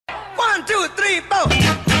1, 2, 3, 4.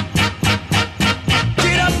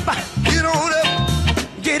 Get up, get on up,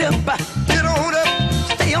 get up, get on up.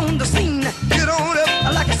 Stay on the scene, get on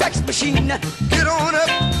up like a sex machine. Get on up,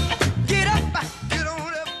 get up, get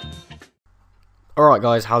on up. Alright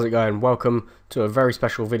guys, how's it going? Welcome to a very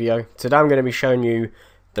special video. Today I'm going to be showing you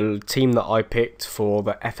the team that I picked for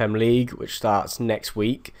the FM League, which starts next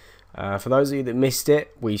week. For those of you that missed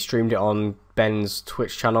it, we streamed it on Ben's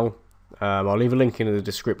Twitch channel. I'll leave a link in the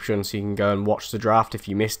description so you can go and watch the draft if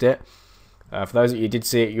you missed it. For those of you who did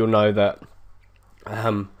see it, you'll know that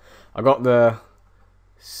I got the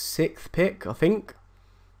 6th pick, I think.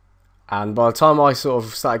 And by the time I sort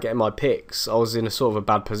of started getting my picks, I was in a sort of a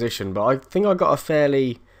bad position. But I think I got a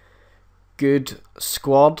fairly good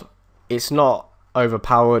squad. It's not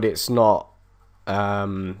overpowered, it's not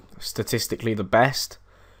statistically the best,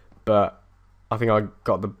 but I think I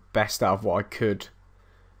got the best out of what I could,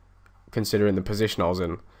 considering the position I was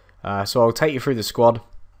in. So I'll take you through the squad,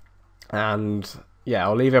 and yeah,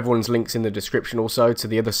 I'll leave everyone's links in the description also to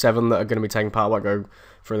the other 7 that are going to be taking part. I won't go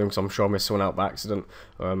through them because I'm sure I missed someone out by accident.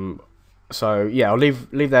 So yeah, I'll leave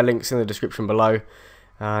their links in the description below,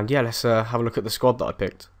 and yeah, let's have a look at the squad that I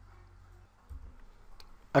picked.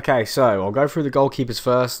 Okay, so I'll go through the goalkeepers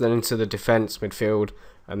first, then into the defence, midfield,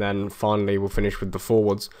 and then finally we'll finish with the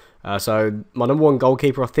forwards. So my number 1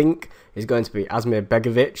 goalkeeper, I think, is going to be Asmir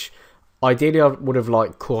Begovic. Ideally, I would have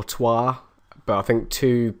liked Courtois, but I think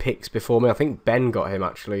 2 picks before me. I think Ben got him,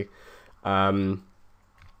 actually. Yeah,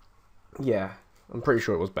 I'm pretty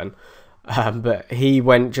sure it was Ben. But he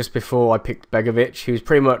went just before I picked Begovic. He was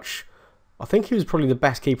pretty much... I think he was probably the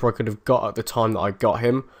best keeper I could have got at the time that I got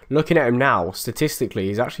him. Looking at him now, statistically,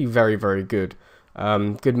 he's actually very, very good.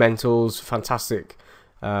 Good mentals, fantastic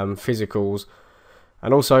physicals,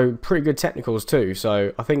 and also pretty good technicals too.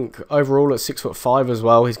 So I think overall at 6'5" as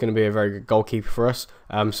well, he's going to be a very good goalkeeper for us.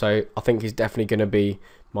 So I think he's definitely going to be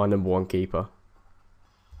my number 1 keeper.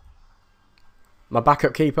 My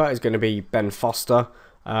backup keeper is going to be Ben Foster.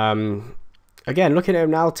 Again, looking at him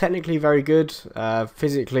now, technically very good,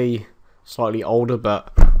 physically slightly older,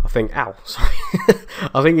 but I think, ow, sorry,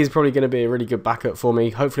 I think he's probably going to be a really good backup for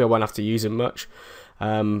me. Hopefully I won't have to use him much,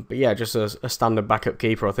 but yeah, just a standard backup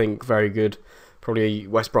keeper, I think, very good, probably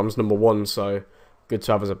West Brom's number 1, so good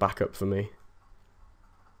to have as a backup for me.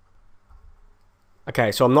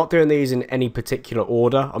 Okay, so I'm not doing these in any particular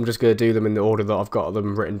order, I'm just going to do them in the order that I've got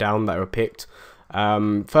them written down that were picked.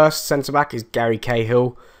 First centre-back is Gary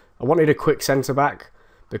Cahill. I wanted a quick centre-back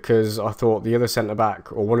because I thought the other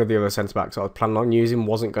centre-back, or one of the other centre-backs I was planning on using,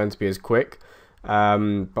 wasn't going to be as quick. But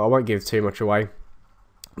I won't give too much away.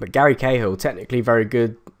 But Gary Cahill, technically very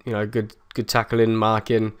good, you know, good tackling,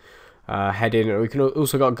 marking, heading. We can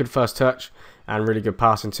also got a good first touch and really good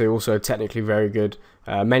passing too. Also technically very good.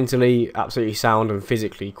 Mentally absolutely sound and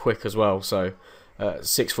physically quick as well. So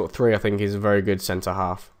 6'3", I think, is a very good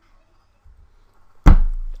centre-half.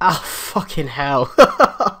 Oh, fucking hell.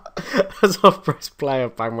 As I press play, I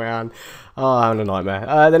banged my hand. Oh, I'm having a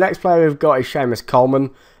nightmare. The next player we've got is Seamus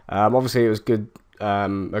Coleman. Obviously, it was good,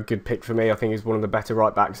 a good pick for me. I think he's one of the better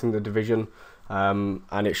right backs in the division,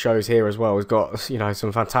 and it shows here as well. He's got, you know,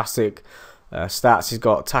 some fantastic stats. He's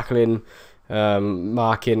got tackling,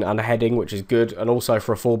 marking, and heading, which is good. And also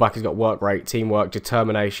for a fullback, he's got work rate, teamwork,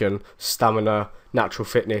 determination, stamina, natural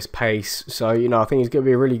fitness, pace. So you know, I think he's going to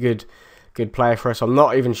be a really good player for us. I'm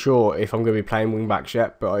not even sure if I'm going to be playing wing backs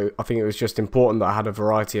yet, but I think it was just important that I had a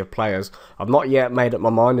variety of players. I've not yet made up my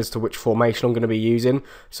mind as to which formation I'm going to be using,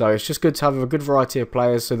 so it's just good to have a good variety of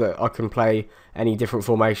players so that I can play any different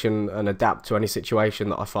formation and adapt to any situation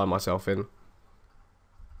that I find myself in.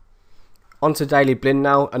 On to Daley Blind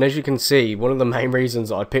now, and as you can see, one of the main reasons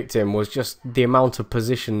that I picked him was just the amount of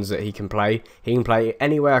positions that he can play. He can play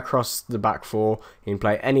anywhere across the back 4, he can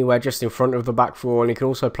play anywhere just in front of the back 4, and he can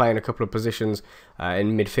also play in a couple of positions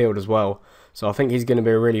in midfield as well. So I think he's going to be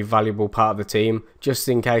a really valuable part of the team, just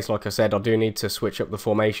in case, like I said, I do need to switch up the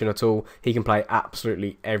formation at all. He can play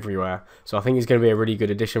absolutely everywhere. So I think he's going to be a really good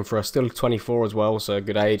addition for us. Still 24 as well, so a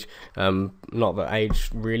good age. Not that age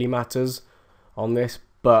really matters on this,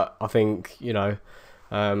 but I think, you know,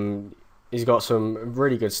 he's got some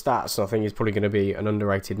really good stats, and I think he's probably going to be an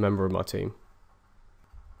underrated member of my team.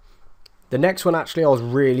 The next one, actually, I was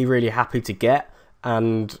really, really happy to get,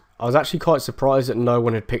 and I was actually quite surprised that no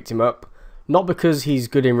one had picked him up. Not because he's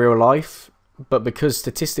good in real life, but because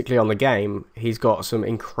statistically on the game, he's got some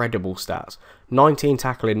incredible stats. 19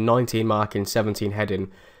 tackling, 19 marking, 17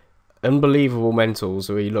 heading. Unbelievable mentals.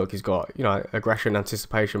 So look, he's got, you know, aggression,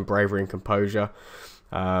 anticipation, bravery and composure.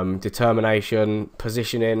 Determination,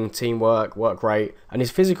 positioning, teamwork, work rate, and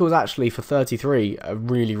his physicals actually for 33 are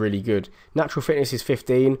really, really good. Natural fitness is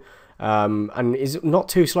 15, and is not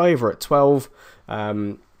too slow either at 12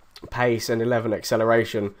 pace and 11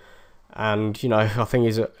 acceleration. And, you know, I think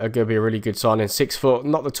he's going to be a really good signing. 6 foot,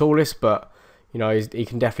 not the tallest, but, you know, he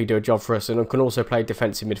can definitely do a job for us, and can also play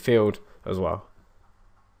defensive midfield as well.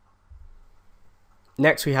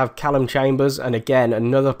 Next we have Callum Chambers, and again,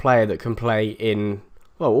 another player that can play in,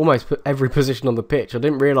 well, almost every position on the pitch. I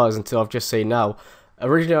didn't realise until I've just seen now.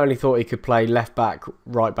 Originally I only thought he could play left back,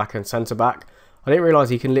 right back and centre back. I didn't realise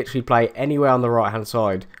he can literally play anywhere on the right hand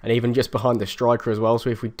side, and even just behind the striker as well. So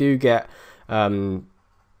if we do get, you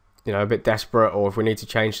know, a bit desperate, or if we need to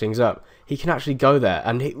change things up, he can actually go there.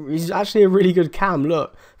 And he's actually a really good cam.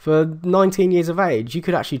 Look, for 19 years of age, you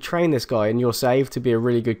could actually train this guy in your save to be a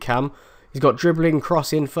really good cam. He's got dribbling,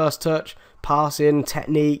 crossing, first touch, passing,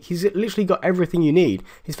 technique. He's literally got everything you need.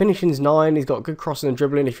 His finishing's 9. He's got good crossing and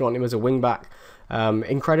dribbling if you want him as a wing back.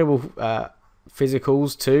 Incredible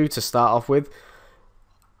physicals too to start off with.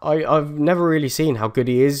 I've never really seen how good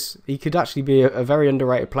he is. He could actually be a very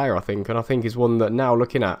underrated player, I think, and I think is one that now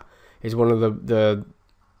looking at is one of the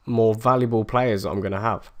more valuable players that I'm going to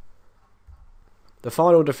have. The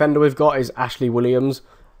final defender we've got is Ashley Williams.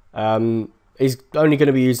 He's only going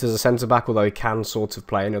to be used as a centre-back, although he can sort of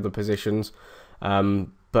play in other positions.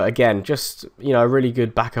 But again, just, you know, a really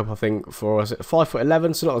good backup, I think, for us.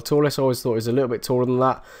 5'11", so not the tallest. I always thought he was a little bit taller than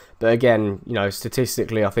that. But again, you know,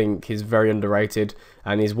 statistically, I think he's very underrated.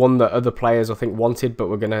 And he's one that other players, I think, wanted, but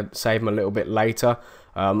we're going to save him a little bit later.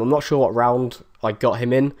 I'm not sure what round I got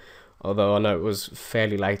him in, although I know it was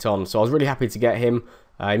fairly late on. So I was really happy to get him.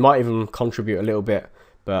 He might even contribute a little bit.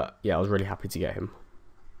 But yeah, I was really happy to get him.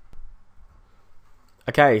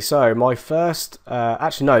 Okay, so my first,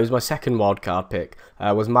 actually no, it was my second wildcard pick,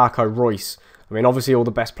 was Marco Reus. I mean, obviously all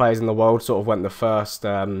the best players in the world sort of went the first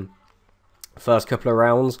couple of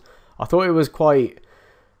rounds. I thought it was quite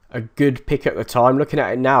a good pick at the time. Looking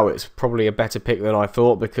at it now, it's probably a better pick than I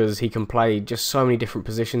thought, because he can play just so many different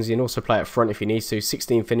positions. He can also play up front if he needs to.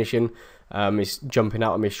 16 finishing, he's jumping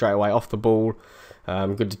out at me straight away off the ball.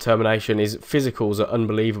 Good determination. His physicals are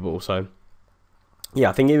unbelievable, so yeah,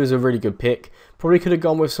 I think he was a really good pick. Probably could have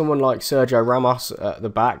gone with someone like Sergio Ramos at the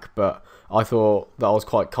back, but I thought that I was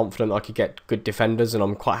quite confident I could get good defenders, and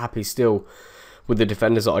I'm quite happy still with the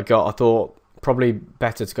defenders that I got. I thought probably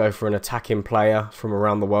better to go for an attacking player from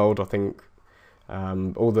around the world. I think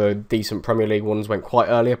all the decent Premier League ones went quite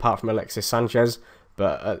early, apart from Alexis Sanchez.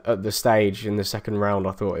 But at the stage in the second round,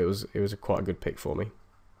 I thought it was quite a good pick for me.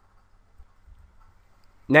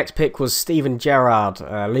 Next pick was Steven Gerrard,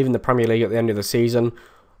 leaving the Premier League at the end of the season.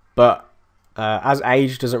 But as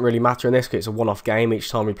age doesn't really matter in this, because it's a one-off game each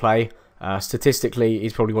time we play. Statistically,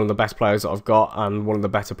 he's probably one of the best players that I've got, and one of the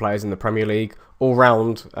better players in the Premier League. All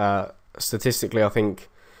round, statistically, I think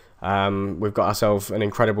we've got ourselves an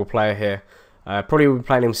incredible player here. Probably we'll be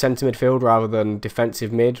playing him centre midfield rather than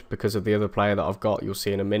defensive mid, because of the other player that I've got, you'll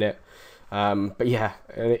see in a minute. But yeah,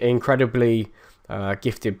 an incredibly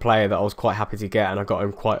gifted player that I was quite happy to get, and I got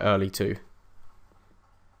him quite early too.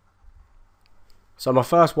 So my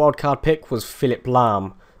first wildcard pick was Philipp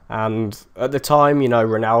Lahm, and at the time, you know,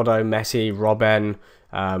 Ronaldo, Messi, Robben,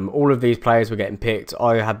 all of these players were getting picked.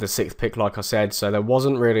 I had the 6th pick, like I said, so there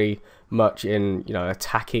wasn't really much in, you know,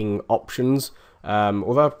 attacking options.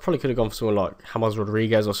 Although I probably could have gone for someone like James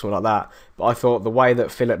Rodriguez or something like that. But I thought the way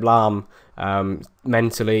that Philipp Lahm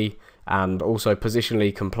mentally and also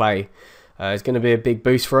positionally can play is going to be a big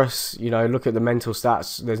boost for us. You know, look at the mental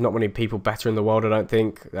stats. There's not many people better in the world, I don't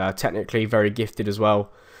think. Technically very gifted as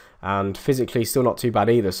well. And physically still not too bad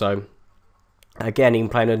either. So again, he can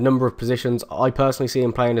play in a number of positions. I personally see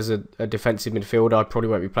him playing as a defensive midfielder. I probably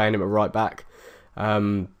won't be playing him at right back.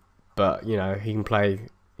 But, you know, he can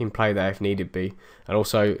play there if needed be. And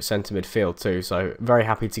also centre midfield too. So very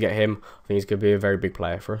happy to get him. I think he's going to be a very big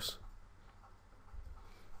player for us.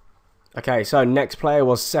 Okay, so next player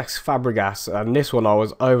was Cesc Fabregas, and this one I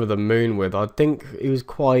was over the moon with. I think he was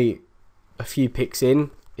quite a few picks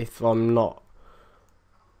in, if I'm not...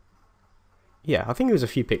 Yeah, I think he was a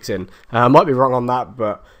few picks in. I might be wrong on that,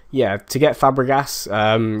 but yeah, to get Fabregas,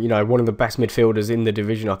 you know, one of the best midfielders in the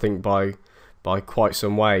division, I think, by quite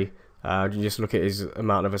some way. You just look at his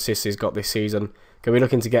amount of assists he's got this season. Going to be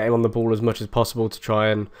looking to get him on the ball as much as possible to try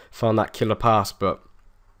and find that killer pass, but...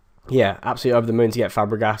 yeah, absolutely over the moon to get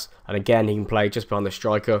Fabregas. And again, he can play just behind the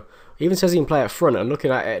striker. He even says he can play up front. And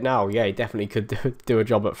looking at it now, yeah, he definitely could do a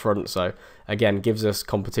job up front. So, again, gives us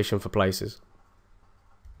competition for places.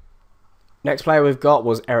 Next player we've got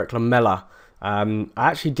was Eric Lamela. I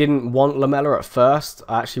actually didn't want Lamela at first.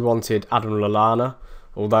 I actually wanted Adam Lallana.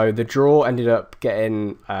 Although the draw ended up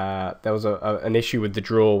getting... there was an issue with the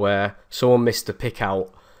draw where someone missed a pick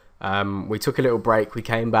out. We took a little break, we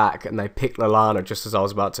came back, and they picked Lallana just as I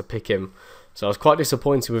was about to pick him. So I was quite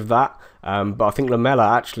disappointed with that. But I think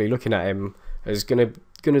Lamela, actually looking at him, is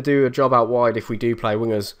gonna do a job out wide if we do play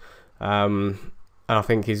wingers. And I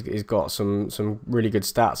think he's got some really good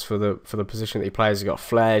stats for the position that he plays. He's got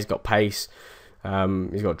flair, he's got pace,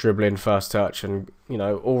 he's got dribbling, first touch, and you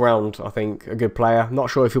know, all round I think a good player. Not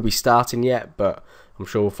sure if he'll be starting yet, but I'm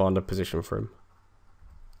sure we'll find a position for him.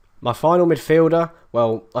 My final midfielder,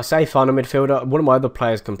 well, I say final midfielder, one of my other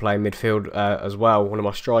players can play midfield as well, one of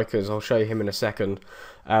my strikers. I'll show you him in a second.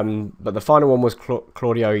 But the final one was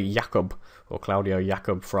Claudio Jakob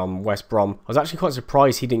from West Brom. I was actually quite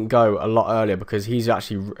surprised he didn't go a lot earlier because he's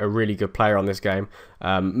actually a really good player on this game.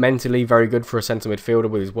 Mentally very good for a centre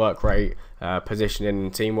midfielder with his work rate, positioning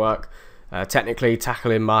and teamwork. Technically,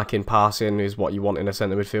 tackling, marking, passing is what you want in a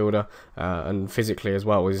centre midfielder. And physically as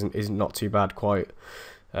well is not too bad, quite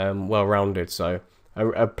well-rounded. So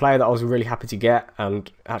a player that I was really happy to get and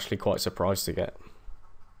actually quite surprised to get.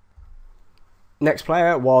 Next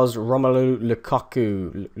player was Romelu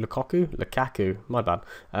Lukaku, my bad.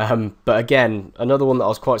 But again, another one that I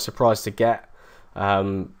was quite surprised to get.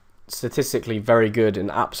 Statistically very good, an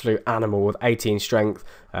absolute animal with 18 strength.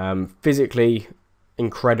 Physically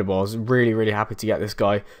incredible. I was really happy to get this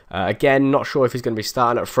guy. Again, not sure if he's going to be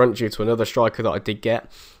starting up front due to another striker that I did get.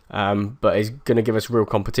 But he's going to give us real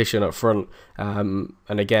competition up front. And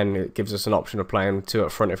again, it gives us an option of playing 2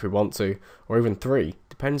 up front if we want to, or even 3.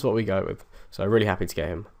 Depends what we go with. So really happy to get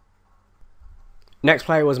him. Next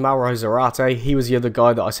player was Mauro Zarate. He was the other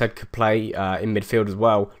guy that I said could play in midfield as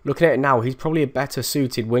well. Looking at it now, he's probably a better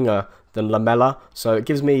suited winger than Lamela. So it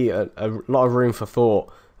gives me a lot of room for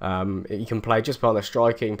thought. He can play just behind the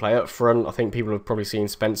striker, he can play up front. I think people have probably seen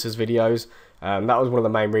Spencer's videos. That was one of the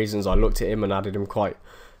main reasons I looked at him and added him quite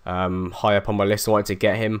high up on my list. I wanted to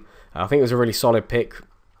get him. I think it was a really solid pick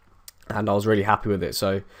and I was really happy with it.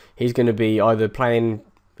 So he's going to be either playing,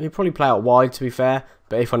 he'll probably play out wide to be fair,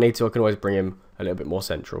 but if I need to I can always bring him a little bit more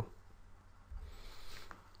central.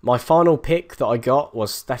 My final pick that I got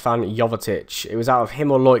was Stefan Jovetic. It was out of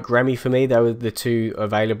him or Loic Remy for me. They were the 2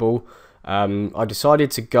 available. I decided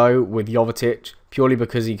to go with Jovetic purely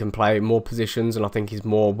because he can play more positions and I think he's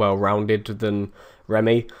more well-rounded than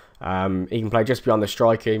Remy. He can play just beyond the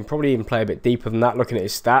striker. He can probably even play a bit deeper than that looking at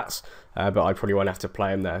his stats, but I probably won't have to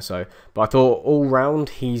play him there. But I thought all round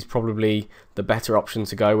he's probably the better option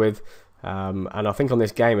to go with. And I think on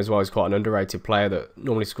this game as well he's quite an underrated player that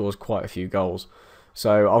normally scores quite a few goals.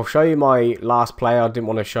 So I'll show you my last player. I didn't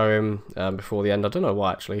want to show him before the end. I don't know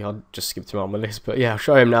why actually. I just skipped him out on my list. But yeah, I'll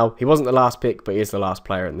show him now. He wasn't the last pick, but he is the last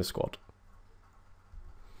player in the squad.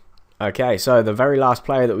 Okay, so the very last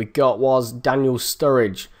player that we got was Daniel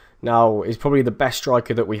Sturridge. Now, he's probably the best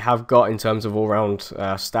striker that we have got in terms of all-round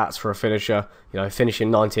stats for a finisher. You know,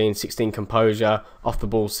 finishing 19, 16 composure, off the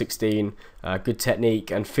ball 16, good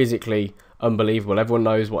technique, and physically unbelievable. Everyone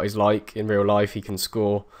knows what he's like in real life. He can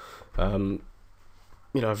score, you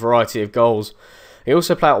know, a variety of goals. He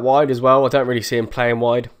also plays out wide as well. I don't really see him playing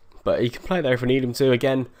wide, but he can play there if we need him to.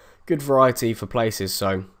 Again, good variety for places.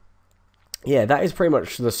 So, yeah, that is pretty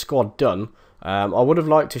much the squad done. I would have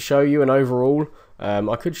liked to show you an overall.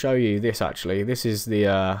 I could show you this actually. This is the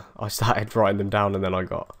I started writing them down and then I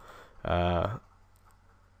got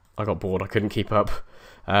bored. I couldn't keep up.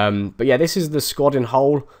 But yeah, this is the squad in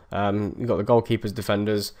whole. You've got the goalkeepers,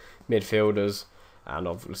 defenders, midfielders, and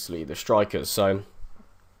obviously the strikers. So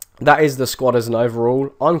that is the squad as an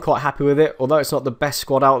overall. I'm quite happy with it, although it's not the best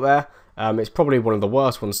squad out there. It's probably one of the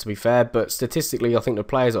worst ones to be fair, but statistically I think the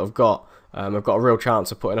players that I've got have got a real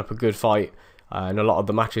chance of putting up a good fight in a lot of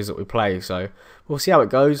the matches that we play. So we'll see how it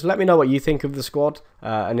goes. Let me know what you think of the squad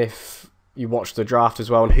and if you watched the draft as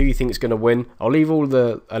well and who you think is going to win. I'll leave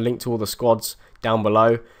a link to all the squads down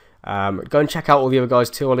below. Go and check out all the other guys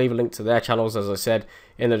too. I'll leave a link to their channels, as I said,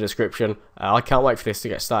 in the description. I can't wait for this to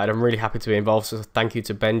get started. I'm really happy to be involved, so thank you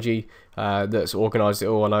to Benji that's organised it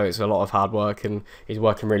all. I know it's a lot of hard work and he's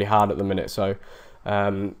working really hard at the minute. So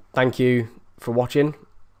thank you for watching,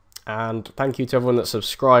 and thank you to everyone that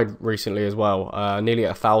subscribed recently as well. Nearly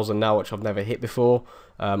at 1,000 now, which I've never hit before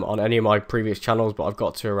on any of my previous channels, but I've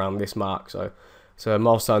got to around this mark. So it's a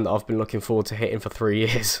milestone that I've been looking forward to hitting for 3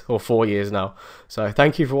 years or 4 years now. So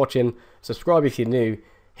thank you for watching. Subscribe if you're new.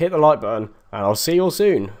 Hit the like button, and I'll see you all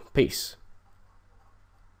soon. Peace.